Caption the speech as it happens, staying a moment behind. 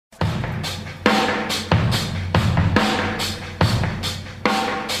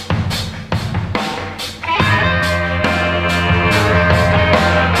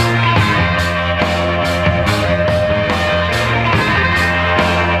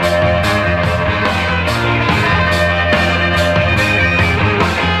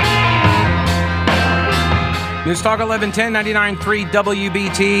News Talk 1110 99.3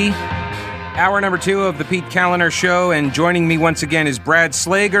 WBT. Hour number 2 of the Pete Kaliner Show, and joining me once again is Brad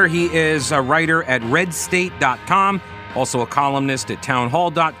Slager. He is a writer at redstate.com, also a columnist at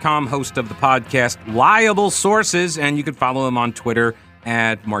townhall.com, host of the podcast Liable Sources, and you can follow him on Twitter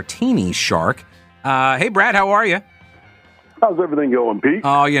at Martini Shark. Hey, Brad, how are you? How's everything going, Pete?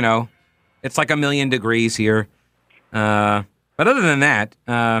 Oh, you know, it's like 1,000,000 degrees here. But other than that,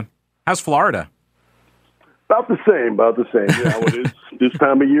 how's Florida? About the same. You know, it is this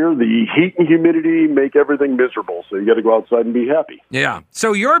time of year. The heat and humidity make everything miserable, so you got to go outside and be happy. Yeah.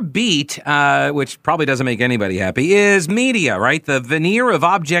 So your beat, which probably doesn't make anybody happy, is media, right? The veneer of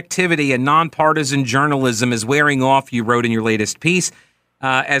objectivity and nonpartisan journalism is wearing off, you wrote in your latest piece,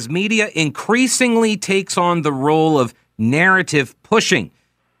 as media increasingly takes on the role of narrative pushing.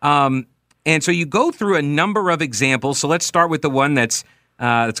 And so you go through a number of examples. So let's start with the one that's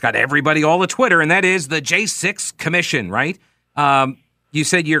got everybody all at Twitter, and that is the J6 Commission, right? You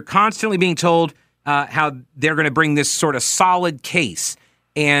said you're constantly being told how they're going to bring this sort of solid case.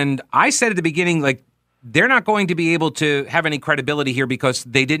 And I said at the beginning, like, they're not going to be able to have any credibility here because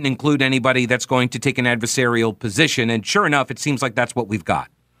they didn't include anybody that's going to take an adversarial position. And sure enough, it seems like that's what we've got.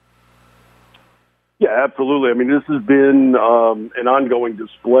 Yeah, absolutely. I mean, this has been an ongoing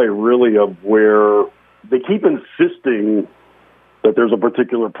display, really, of where they keep insisting that there's a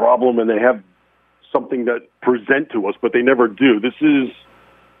particular problem and they have something that present to us, but they never do. This is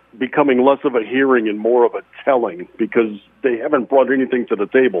becoming less of a hearing and more of a telling because they haven't brought anything to the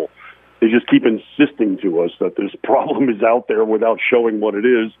table. They just keep insisting to us that this problem is out there without showing what it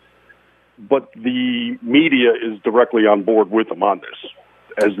is. But the media is directly on board with them on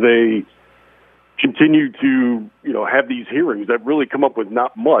this. As they continue to, have these hearings that really come up with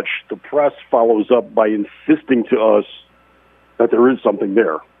not much, the press follows up by insisting to us that there is something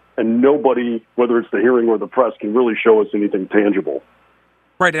there. And nobody, whether it's the hearing or the press, can really show us anything tangible.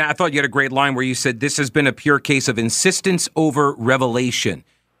 Right, and I thought you had a great line where you said this has been a pure case of insistence over revelation.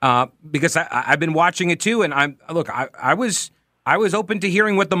 Because I've been watching it too, and I was open to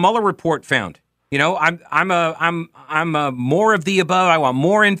hearing what the Mueller report found. I'm a more of the above. I want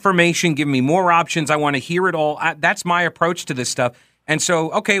more information. Give me more options. I want to hear it all. That's my approach to this stuff. And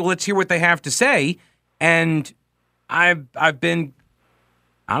so, okay, well, let's hear what they have to say. And I've been,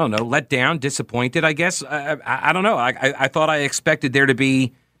 I don't know, let down, disappointed, I guess. I don't know. I thought I expected there to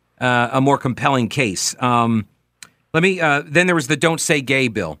be a more compelling case. Then there was the Don't Say Gay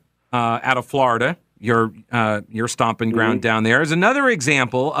bill out of Florida, your stomping ground down there. Is another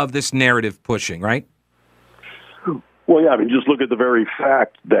example of this narrative pushing, right? Well, yeah, I mean, just look at the very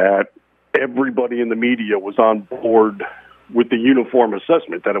fact that everybody in the media was on board with the uniform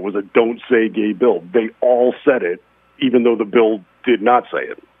assessment that it was a Don't Say Gay bill. They all said it, even though the bill did not say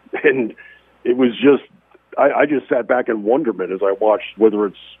it. And it was just, I just sat back in wonderment as I watched, whether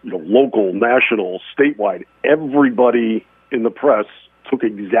it's local, national, statewide, everybody in the press took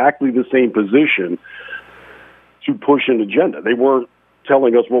exactly the same position to push an agenda. They weren't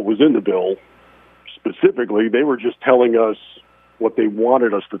telling us what was in the bill specifically. They were just telling us what they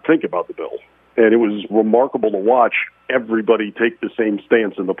wanted us to think about the bill. And it was remarkable to watch everybody take the same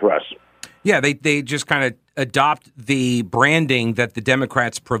stance in the press. Yeah, they just kind of adopt the branding that the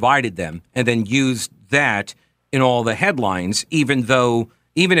Democrats provided them and then use that in all the headlines, even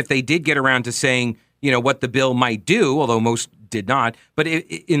if they did get around to saying, what the bill might do, although most did not. But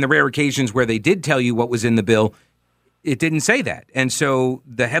in the rare occasions where they did tell you what was in the bill, it didn't say that. And so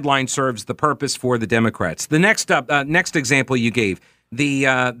the headline serves the purpose for the Democrats. The next example you gave, the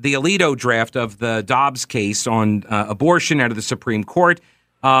Alito draft of the Dobbs case on abortion out of the Supreme Court.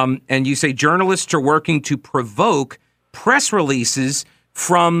 And you say journalists are working to provoke press releases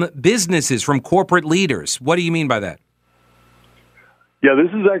from businesses, from corporate leaders. What do you mean by that? Yeah,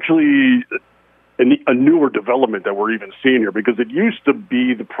 this is actually a newer development that we're even seeing here, because it used to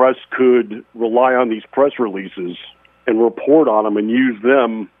be the press could rely on these press releases and report on them and use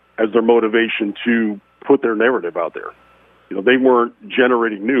them as their motivation to put their narrative out there. They weren't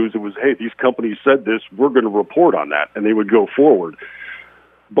generating news. It was, hey, these companies said this, we're going to report on that, and they would go forward.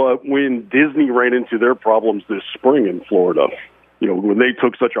 But when Disney ran into their problems this spring in Florida, when they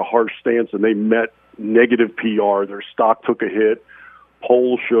took such a harsh stance and they met negative PR, their stock took a hit,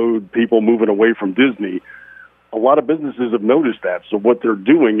 polls showed people moving away from Disney, a lot of businesses have noticed that. So what they're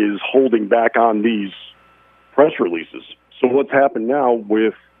doing is holding back on these press releases. So what's happened now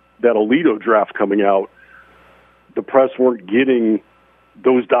with that Alito draft coming out, the press weren't getting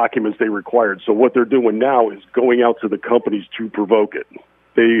those documents they required. So what they're doing now is going out to the companies to provoke it.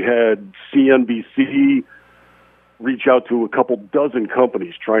 They had CNBC reach out to a couple dozen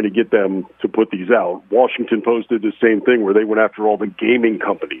companies trying to get them to put these out. Washington Post did the same thing where they went after all the gaming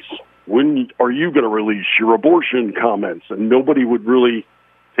companies. When are you going to release your abortion comments? And nobody would really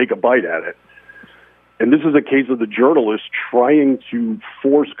take a bite at it. And this is a case of the journalists trying to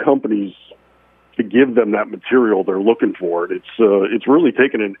force companies to give them that material they're looking for. It's really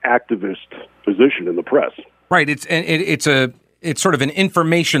taken an activist position in the press. Right. It's sort of an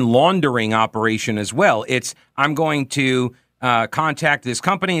information laundering operation as well. I'm going to contact this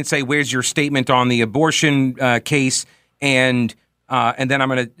company and say, "Where's your statement on the abortion case?" And then I'm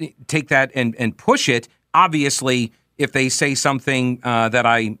going to take that and push it. Obviously, if they say something that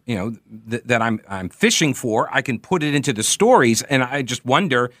I'm fishing for, I can put it into the stories. And I just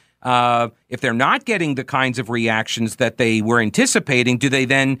wonder if they're not getting the kinds of reactions that they were anticipating. Do they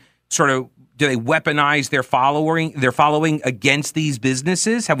then do they weaponize their following against these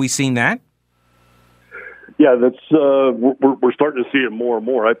businesses? Have we seen that? Yeah, that's we're starting to see it more and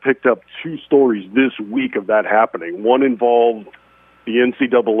more. I picked up 2 stories this week of that happening. One involved the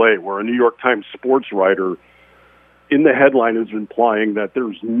NCAA, where a New York Times sports writer in the headline is implying that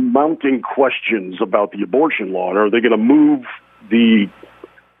there's mounting questions about the abortion law. And are they going to move the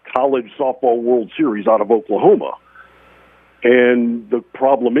college softball World Series out of Oklahoma? And the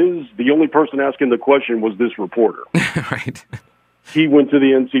problem is the only person asking the question was this reporter. Right. He went to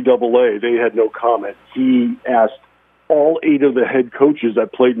the NCAA. They had no comment. He asked all 8 of the head coaches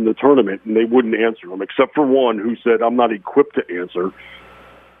that played in the tournament, and they wouldn't answer him, except for one who said, "I'm not equipped to answer."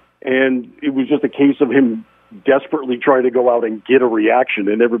 And it was just a case of him desperately trying to go out and get a reaction,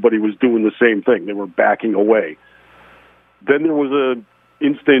 and everybody was doing the same thing. They were backing away. Then there was an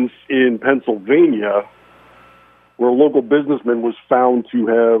instance in Pennsylvania where a local businessman was found to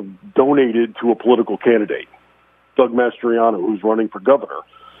have donated to a political candidate, Doug Mastriano, who's running for governor.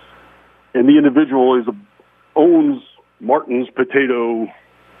 And the individual owns Martin's Potato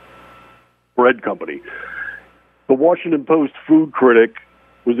Bread Company. The Washington Post food critic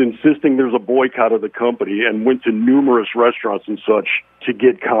was insisting there's a boycott of the company and went to numerous restaurants and such to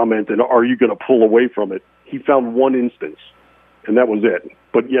get comment and are you going to pull away from it? He found one instance, and that was it.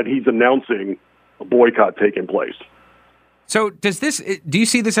 But yet he's announcing a boycott taking place. So do you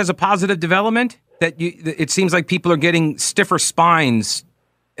see this as a positive development? That it seems like people are getting stiffer spines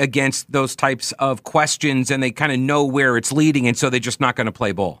against those types of questions, and they kind of know where it's leading, and so they're just not going to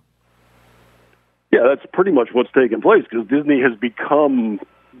play ball. Yeah, that's pretty much what's taking place, because Disney has become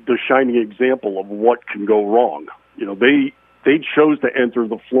the shining example of what can go wrong. You know, they chose to enter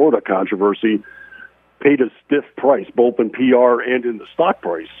the Florida controversy, paid a stiff price, both in PR and in the stock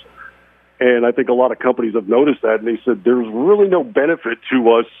price. And I think a lot of companies have noticed that, and they said there's really no benefit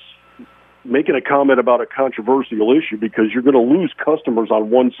to us making a comment about a controversial issue because you're going to lose customers on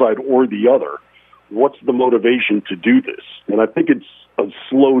one side or the other. What's the motivation to do this? And I think it's a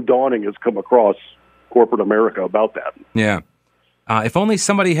slow dawning has come across corporate America about that. Yeah. If only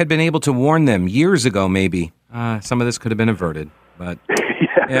somebody had been able to warn them years ago, maybe some of this could have been averted. But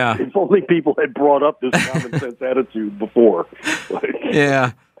yeah. If only people had brought up this common sense attitude before.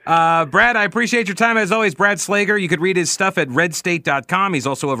 Yeah. Brad, I appreciate your time. As always, Brad Slager. You could read his stuff at redstate.com. He's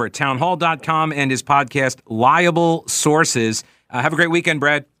also over at townhall.com and his podcast, Liable Sources. Have a great weekend,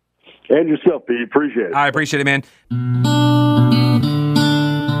 Brad. And yourself, Pete. Appreciate it. I appreciate it, man.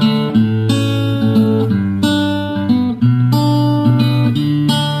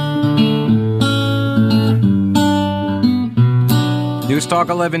 News Talk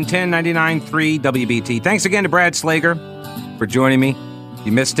 1110 99.3 WBT. Thanks again to Brad Slager for joining me. If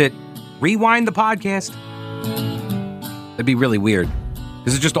you missed it, rewind the podcast. That'd be really weird.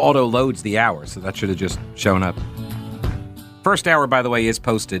 Because it just auto loads the hour, so that should have just shown up. First hour, by the way, is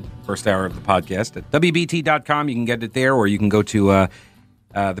posted. First hour of the podcast at WBT.com. You can get it there, or you can go to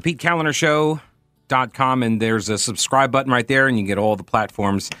thePeteCalendarShow.com, and there's a subscribe button right there, and you can get all the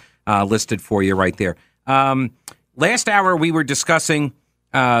platforms listed for you right there. Last hour, we were discussing,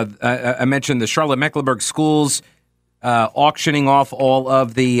 I mentioned the Charlotte-Mecklenburg schools auctioning off all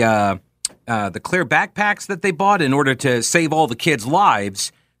of the clear backpacks that they bought in order to save all the kids'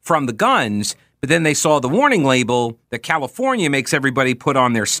 lives from the guns. But then they saw the warning label that California makes everybody put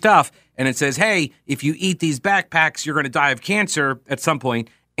on their stuff, and it says, hey, if you eat these backpacks, you're going to die of cancer at some point.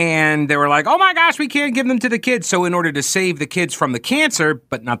 And they were like, oh my gosh, we can't give them to the kids. So in order to save the kids from the cancer,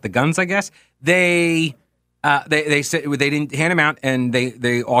 but not the guns, I guess, they said they didn't hand them out, and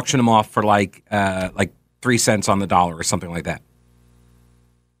they auctioned them off for like 3 cents on the dollar or something like that.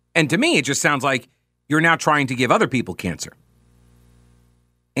 And to me, it just sounds like you're now trying to give other people cancer.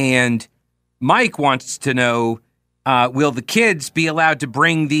 And Mike wants to know, will the kids be allowed to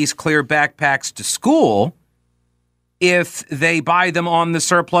bring these clear backpacks to school? if they buy them on the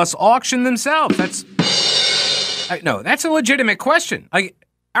surplus auction themselves. That's a legitimate question. Like,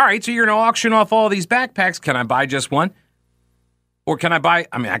 all right, so you're going to auction off all these backpacks. Can I buy just one? Or can I buy,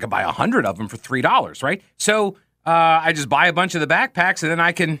 I could buy 100 of them for $3, right? So I just buy a bunch of the backpacks and then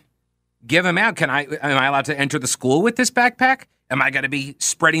I can give them out. Am I allowed to enter the school with this backpack? Am I going to be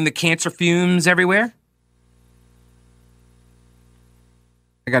spreading the cancer fumes everywhere?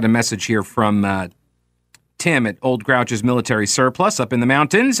 I got a message here from Tim at Old Grouch's Military Surplus up in the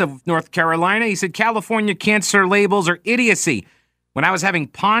mountains of North Carolina. He said, California cancer labels are idiocy. When I was having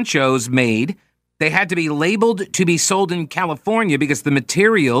ponchos made, they had to be labeled to be sold in California because the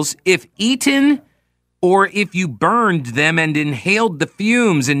materials, if eaten or if you burned them and inhaled the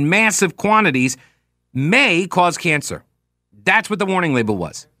fumes in massive quantities, may cause cancer. That's what the warning label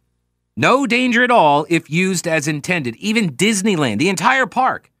was. No danger at all if used as intended. Even Disneyland, the entire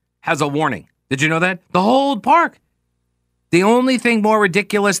park, has a warning. Did you know that? The whole park. The only thing more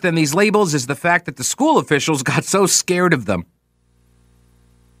ridiculous than these labels is the fact that the school officials got so scared of them.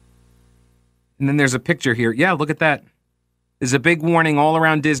 And then there's a picture here. Yeah, look at that. There's a big warning all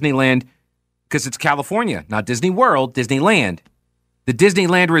around Disneyland because it's California, not Disney World, Disneyland. The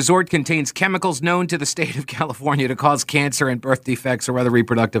Disneyland resort contains chemicals known to the state of California to cause cancer and birth defects or other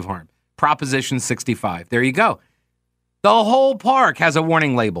reproductive harm. Proposition 65. There you go. The whole park has a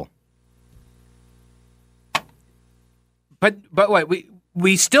warning label. But what?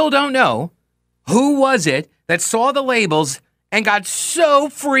 We still don't know who was it that saw the labels and got so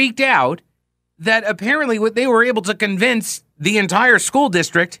freaked out that apparently they were able to convince the entire school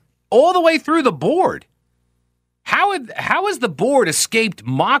district all the way through the board. How has the board escaped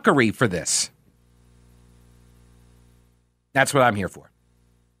mockery for this? That's what I'm here for.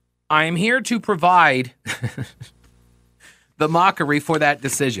 I am here to provide the mockery for that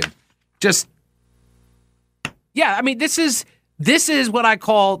decision. This is what I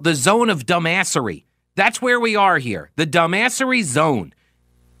call the zone of dumbassery. That's where we are here. The dumbassery zone.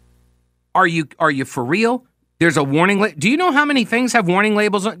 Are you for real? There's a warning. Do you know how many things have warning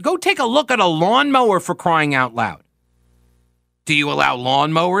labels on? Go take a look at a lawnmower, for crying out loud. Do you allow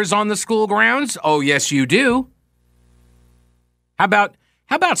lawnmowers on the school grounds? Oh, yes, you do. How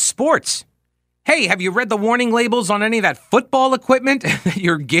about sports? Hey, have you read the warning labels on any of that football equipment that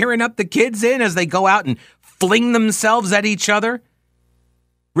you're gearing up the kids in as they go out and fling themselves at each other,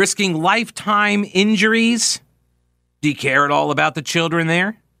 risking lifetime injuries? Do you care at all about the children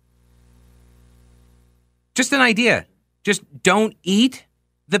there? Just an idea. Just don't eat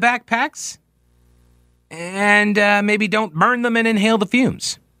the backpacks and maybe don't burn them and inhale the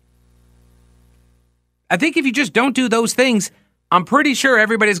fumes. I think if you just don't do those things, I'm pretty sure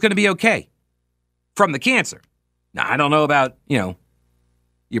everybody's going to be okay from the cancer. Now, I don't know about, you're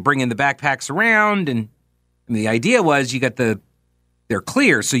bringing the backpacks around and the idea was you got they're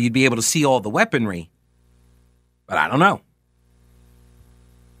clear so you'd be able to see all the weaponry. But I don't know.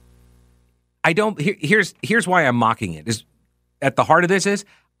 Here's why I'm mocking it. Is at the heart of this is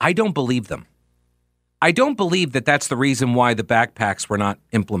I don't believe them. I don't believe that that's the reason why the backpacks were not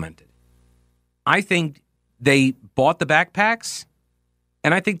implemented. I think they bought the backpacks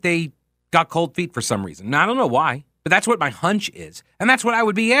and I think they got cold feet for some reason. Now, I don't know why, but that's what my hunch is. And that's what I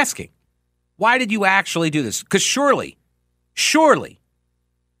would be asking. Why did you actually do this? Because surely,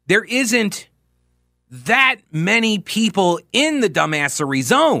 there isn't that many people in the dumbassery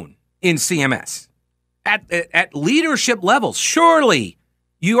zone in CMS at leadership levels. Surely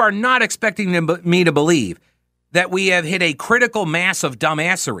you are not expecting me to believe that we have hit a critical mass of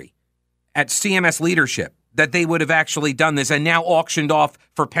dumbassery at CMS leadership, that they would have actually done this and now auctioned off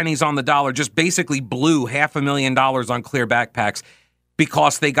for pennies on the dollar, just basically blew $500,000 on clear backpacks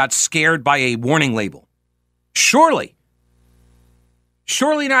because they got scared by a warning label. Surely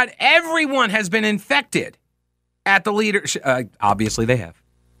not everyone has been infected at the leadership. Obviously they have.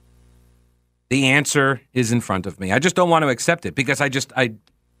 The answer is in front of me. I just don't want to accept it because I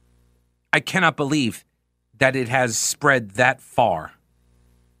cannot believe that it has spread that far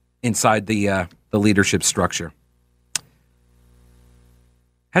inside the leadership structure.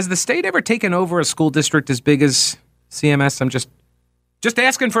 Has the state ever taken over a school district as big as CMS? I'm just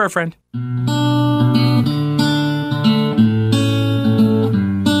asking for a friend.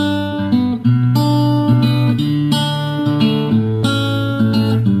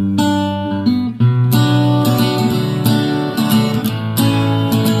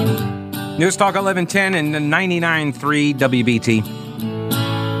 News Talk 1110 and 99.3 WBT.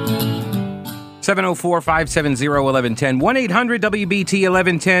 704-570-1110.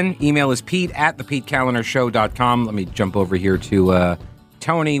 1-800-WBT-1110. Email is pete@thepetecalendarshow.com. Let me jump over here to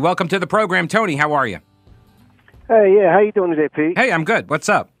Tony. Welcome to the program, Tony. How are you? Hey, yeah, how you doing today, Pete? Hey, I'm good. What's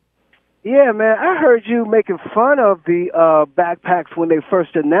up? Yeah, man, I heard you making fun of the backpacks when they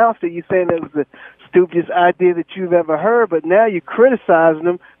first announced it. You saying it was the stupidest idea that you've ever heard, but now you're criticizing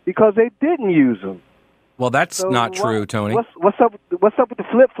them because they didn't use them. Well, that's not true, Tony. What's up with the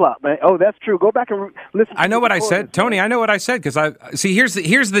flip flop, man? Oh, that's true. Go back and listen. I know what I said, Tony. I know what I said because I see. Here's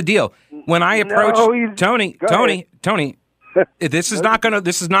the deal. When I approach Tony, this is not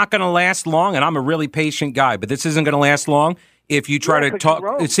gonna last long, and I'm a really patient guy, but this isn't gonna last long if you try to talk.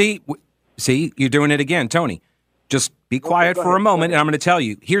 See, you're doing it again, Tony. Just be quiet for a moment, and I'm going to tell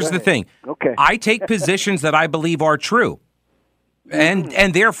you. Here's the thing. Okay. I take positions that I believe are true,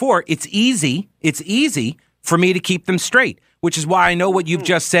 and therefore it's easy for me to keep them straight. Which is why I know what you've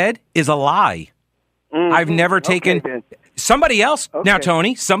just said is a lie. I've never taken somebody else. Now,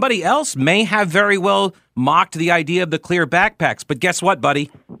 Tony, somebody else may have very well mocked the idea of the clear backpacks, but guess what,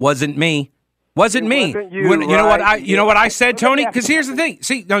 buddy? Wasn't me. Wasn't me. You know what I said, Tony? Because here's the thing.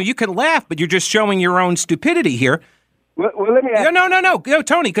 See, no, you can laugh, but you're just showing your own stupidity here. Well, let me ask No,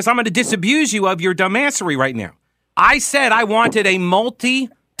 Tony, because I'm going to disabuse you of your dumbassery right now. I said I wanted a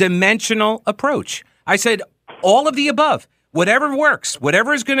multi-dimensional approach. I said all of the above. Whatever works,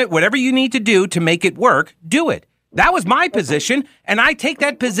 whatever you need to do to make it work, do it. That was my position, and I take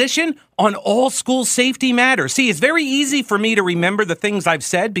that position on all school safety matters. See, it's very easy for me to remember the things I've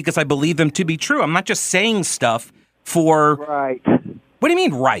said because I believe them to be true. I'm not just saying stuff for... Right. What do you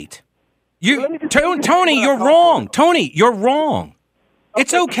mean, right? Tony, you're wrong. Tony, you're wrong.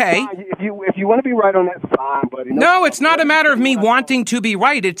 It's okay. If you want to be right on that, fine, buddy. No, it's not a matter of me wanting to be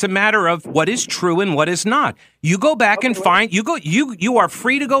right. It's a matter of what is true and what is not. You go back and find... You are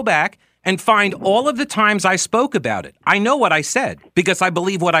free to go back and find all of the times I spoke about it. I know what I said because I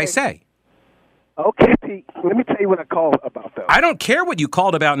believe what I say. Okay, Pete. Let me tell you what I called about, though. I don't care what you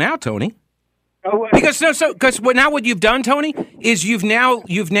called about now, Tony. Oh, because now what you've done, Tony, is you've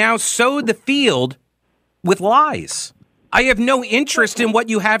now sowed the field with lies. I have no interest in what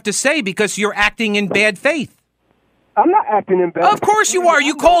you have to say because you're acting in bad faith. I'm not acting in bad faith. Of course you are.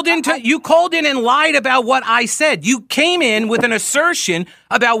 You called in and lied about what I said. You came in with an assertion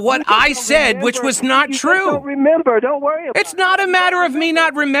about what I said, which was not true. Don't remember. Don't worry about it. It's not a matter of me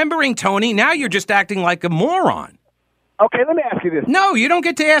not remembering, Tony. Now you're just acting like a moron. Okay, let me ask you this. No, you don't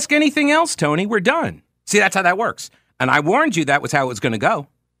get to ask anything else, Tony. We're done. See, that's how that works. And I warned you that was how it was going to go.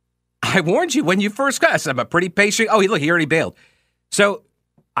 I warned you when you first got us. I'm a pretty patient. Oh, look, he already bailed. So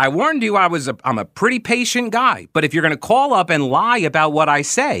I warned you I'm a pretty patient guy. But if you're going to call up and lie about what I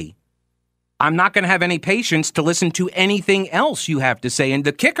say, I'm not going to have any patience to listen to anything else you have to say. And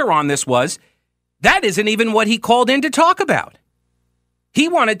the kicker on this was that isn't even what he called in to talk about. He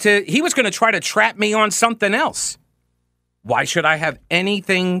was going to try to trap me on something else. Why should I have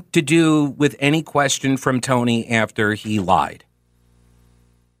anything to do with any question from Tony after he lied?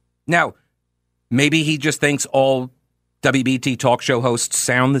 Now, maybe he just thinks all WBT talk show hosts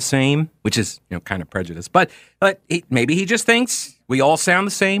sound the same, which is, kind of prejudice. But maybe he just thinks we all sound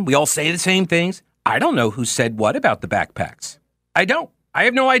the same. We all say the same things. I don't know who said what about the backpacks. I don't. I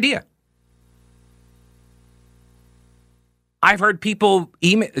have no idea. I've heard people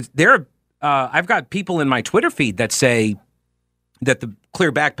email. I've got people in my Twitter feed that say that the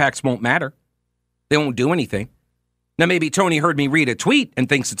clear backpacks won't matter. They won't do anything. Now, maybe Tony heard me read a tweet and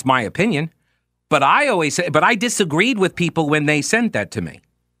thinks it's my opinion, but I disagreed with people when they sent that to me.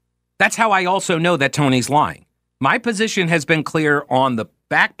 That's how I also know that Tony's lying. My position has been clear on the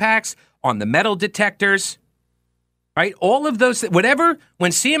backpacks, on the metal detectors, right? All of those, whatever,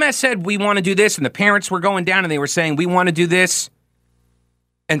 when CMS said we want to do this and the parents were going down and they were saying we want to do this,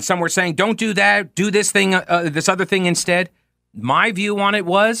 and some were saying don't do that, do this thing, this other thing instead. My view on it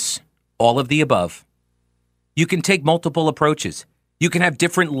was all of the above. You can take multiple approaches. You can have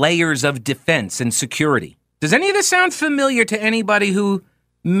different layers of defense and security. Does any of this sound familiar to anybody who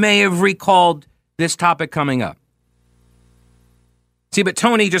may have recalled this topic coming up? See, but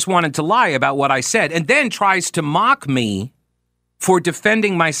Tony just wanted to lie about what I said and then tries to mock me for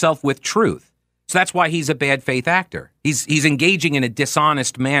defending myself with truth. So that's why he's a bad faith actor. He's engaging in a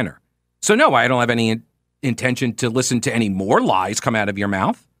dishonest manner. So no, I don't have any intention to listen to any more lies come out of your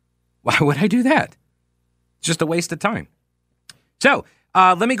mouth. Why would I do that? It's just a waste of time. So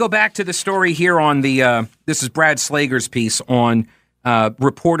let me go back to the story here on this is Brad Slager's piece on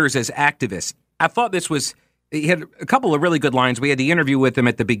reporters as activists. I thought he had a couple of really good lines. We had the interview with him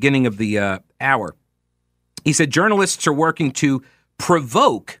at the beginning of the hour. He said journalists are working to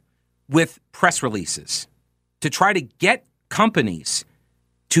provoke with press releases to try to get companies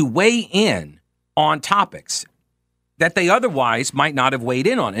to weigh in on topics that they otherwise might not have weighed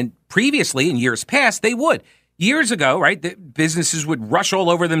in on. And previously, in years past, they would. years ago, right, the businesses would rush all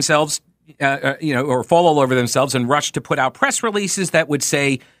over themselves, or fall all over themselves and rush to put out press releases that would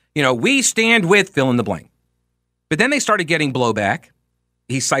say, we stand with fill in the blank. But then they started getting blowback.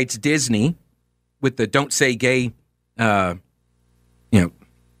 He cites Disney with the don't say gay,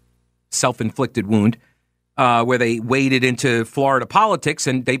 self-inflicted wound, where they waded into Florida politics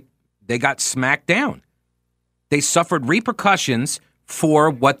and they got smacked down. They suffered repercussions for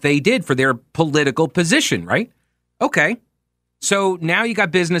what they did, for their political position, right? Okay. So now you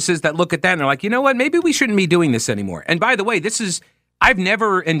got businesses that look at that and they're like, you know what? Maybe we shouldn't be doing this anymore. And by the way, I've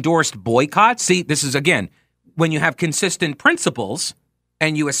never endorsed boycotts. See, this is, again, when you have consistent principles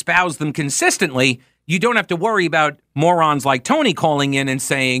and you espouse them consistently, you don't have to worry about morons like Tony calling in and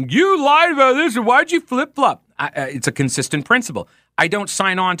saying, you lied about this, and why'd you flip-flop? It's a consistent principle. I don't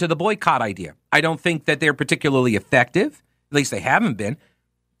sign on to the boycott idea. I don't think that they're particularly effective. At least they haven't been.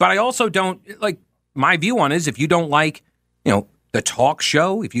 But I also don't, my view on it is if you don't like, the talk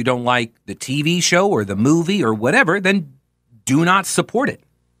show, if you don't like the TV show or the movie or whatever, then do not support it.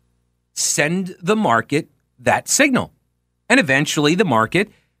 Send the market that signal. And eventually the market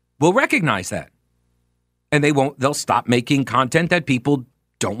will recognize that. And they'll stop making content that people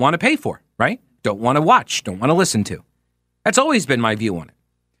don't want to pay for, right? Don't want to watch, don't want to listen to. That's always been my view on it.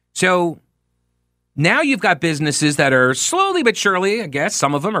 So now you've got businesses that are slowly but surely, I guess,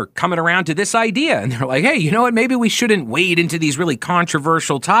 some of them are coming around to this idea. And they're like, hey, you know what? Maybe we shouldn't wade into these really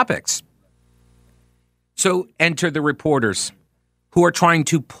controversial topics. So enter the reporters who are trying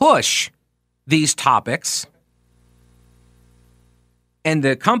to push these topics and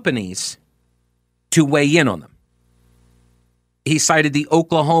the companies to weigh in on them. He cited the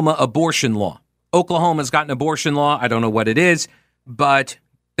Oklahoma abortion law. Oklahoma's got an abortion law. I don't know what it is, but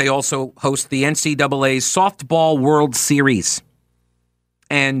they also host the NCAA's Softball World Series.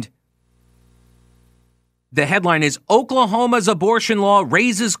 And the headline is, Oklahoma's abortion law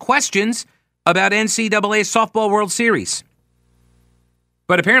raises questions about NCAA's Softball World Series.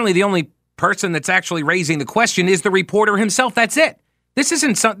 But apparently the only person that's actually raising the question is the reporter himself. That's it. This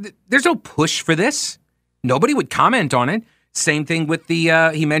isn't there's no push for this. Nobody would comment on it. Same thing with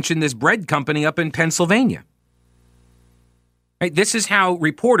he mentioned this bread company up in Pennsylvania. Right? This is how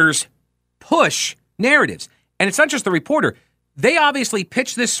reporters push narratives. And it's not just the reporter. They obviously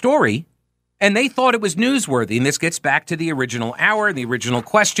pitched this story and they thought it was newsworthy. And this gets back to the original hour, the original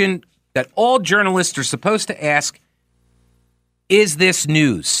question that all journalists are supposed to ask. Is this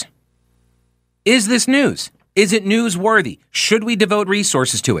news? Is this news? Is it newsworthy? Should we devote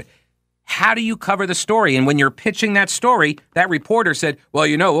resources to it? How do you cover the story? And when you're pitching that story, that reporter said, well,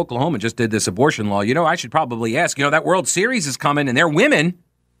 Oklahoma just did this abortion law. I should probably ask, that World Series is coming and they're women.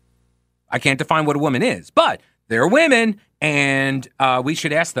 I can't define what a woman is, but they're women and we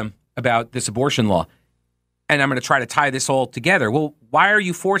should ask them about this abortion law. And I'm going to try to tie this all together. Well, why are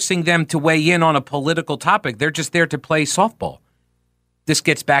you forcing them to weigh in on a political topic? They're just there to play softball. This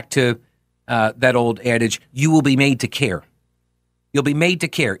gets back to that old adage, you will be made to care. You'll be made to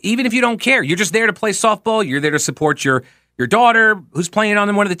care. Even if you don't care, you're just there to play softball. You're there to support your daughter who's playing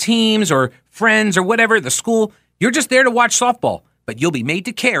on one of the teams or friends or whatever, the school. You're just there to watch softball. But you'll be made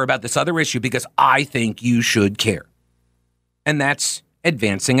to care about this other issue because I think you should care. And that's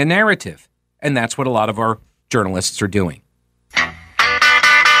advancing a narrative. And that's what a lot of our journalists are doing.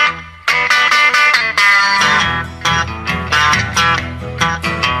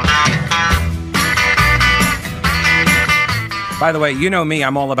 By the way, you know me,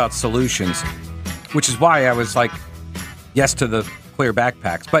 I'm all about solutions, which is why I was like, yes to the clear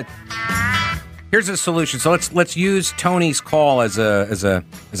backpacks. But here's a solution. So let's use Tony's call as a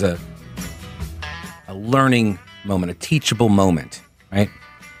learning moment, a teachable moment, right?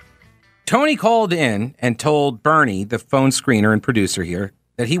 Tony called in and told Bernie, the phone screener and producer here,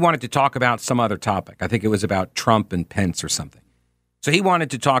 that he wanted to talk about some other topic. I think it was about Trump and Pence or something. So he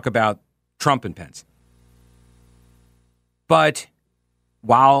wanted to talk about Trump and Pence. But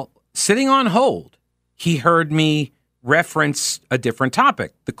while sitting on hold, he heard me reference a different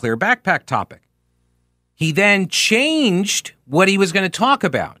topic, the clear backpack topic. He then changed what he was going to talk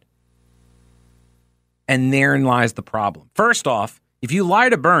about. And therein lies the problem. First off, if you lie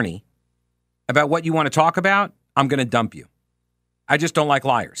to Bernie about what you want to talk about, I'm going to dump you. I just don't like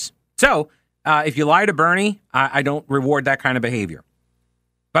liars. So if you lie to Bernie, I don't reward that kind of behavior.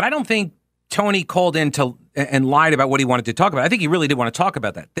 But I don't think Tony called in and lied about what he wanted to talk about. I think he really did want to talk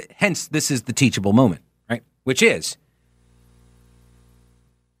about that. Hence, this is the teachable moment, right? Which is,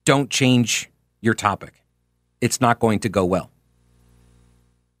 don't change your topic. It's not going to go well.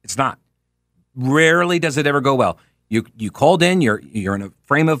 It's not. Rarely does it ever go well. You called in, you're in a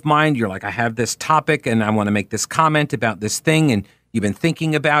frame of mind, you're like, I have this topic and I want to make this comment about this thing, and you've been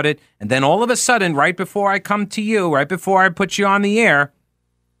thinking about it, and then all of a sudden, right before I come to you, right before I put you on the air,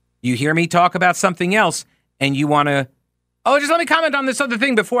 you hear me talk about something else, and you want to, just let me comment on this other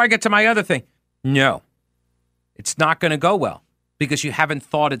thing before I get to my other thing. No, it's not going to go well because you haven't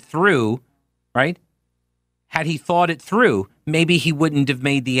thought it through, right? Had he thought it through, maybe he wouldn't have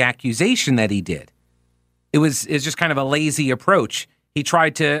made the accusation that he did. It's just kind of a lazy approach. He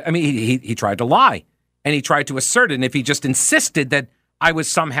tried to, he tried to lie, and he tried to assert it. And if he just insisted that I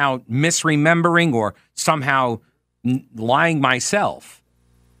was somehow misremembering or somehow lying myself,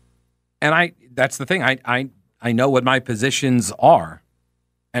 and that's the thing, I know what my positions are.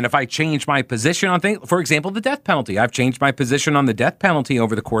 And if I change my position on things, for example, the death penalty, I've changed my position on the death penalty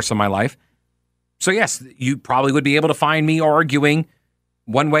over the course of my life. So yes, you probably would be able to find me arguing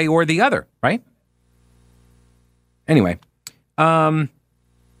one way or the other, right? Anyway, I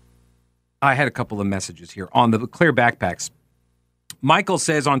had a couple of messages here on the clear backpacks. Michael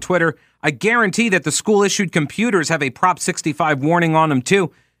says on Twitter, I guarantee that the school-issued computers have a Prop 65 warning on them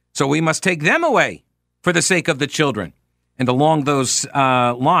too, so we must take them away for the sake of the children. And along those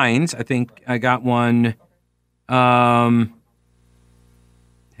lines, I think I got one. Hang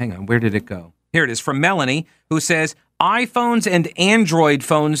on, where did it go? Here it is, from Melanie, who says, iPhones and Android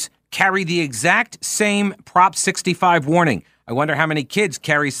phones carry the exact same Prop 65 warning. I wonder how many kids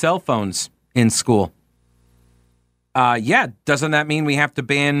carry cell phones in school. Doesn't that mean we have to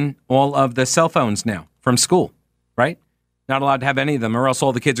ban all of the cell phones now from school, right? Not allowed to have any of them, or else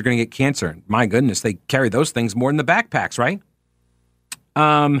all the kids are going to get cancer. My goodness, they carry those things more than the backpacks, right?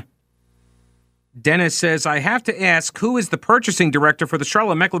 Dennis says, I have to ask, who is the purchasing director for the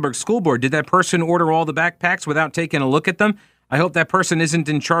Charlotte-Mecklenburg School Board? Did that person order all the backpacks without taking a look at them? I hope that person isn't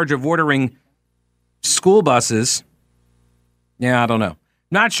in charge of ordering school buses. Yeah, I don't know.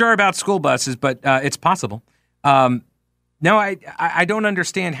 Not sure about school buses, but it's possible. No, I don't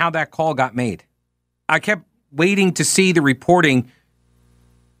understand how that call got made. I kept waiting to see the reporting.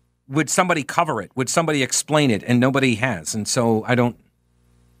 Would somebody cover it? Would somebody explain it? And nobody has. And so I don't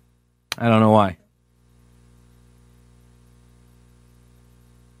know why.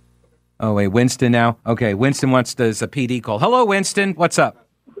 Oh, wait, Winston now? Okay, Winston does a PD call. Hello, Winston. What's up?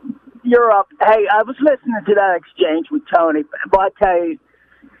 You're up. Hey, I was listening to that exchange with Tony, but I tell you,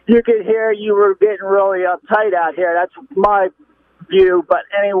 you could hear you were getting really uptight out here. That's my view. But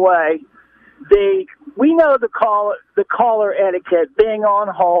anyway, we know the caller etiquette, being on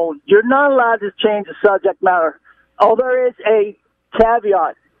hold. You're not allowed to change the subject matter. Oh, there is a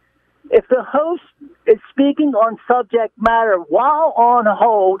caveat. If the host is speaking on subject matter while on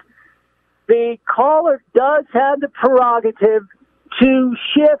hold, the caller does have the prerogative to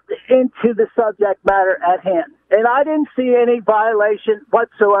shift into the subject matter at hand. And I didn't see any violation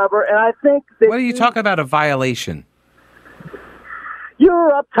whatsoever. And I think that... What are you talking about, a violation? You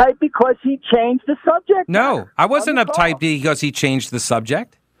were uptight because he changed the subject. No, I wasn't uptight because he changed the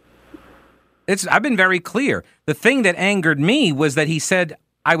subject. I've been very clear. The thing that angered me was that he said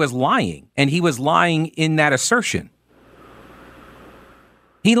I was lying, and he was lying in that assertion.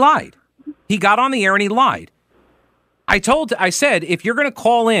 He lied. He got on the air and he lied. I said, if you're going to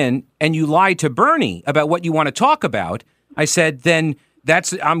call in and you lie to Bernie about what you want to talk about, I said, then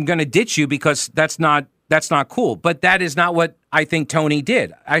I'm going to ditch you because that's not cool. But that is not what I think Tony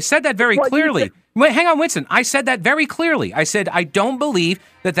did. I said that very clearly. Wait, hang on, Winston. I said that very clearly. I said, I don't believe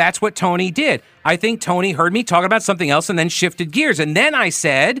that that's what Tony did. I think Tony heard me talk about something else and then shifted gears. And then I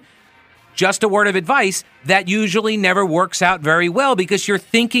said, just a word of advice, that usually never works out very well because you're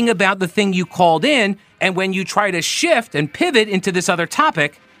thinking about the thing you called in, and when you try to shift and pivot into this other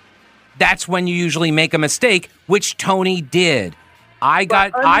topic, that's when you usually make a mistake, which Tony did. I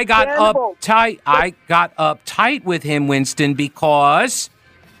got uptight with him, Winston, because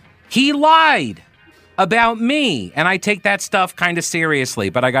he lied about me, and I take that stuff kind of seriously,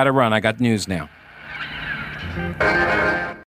 but I got to run. I got news now.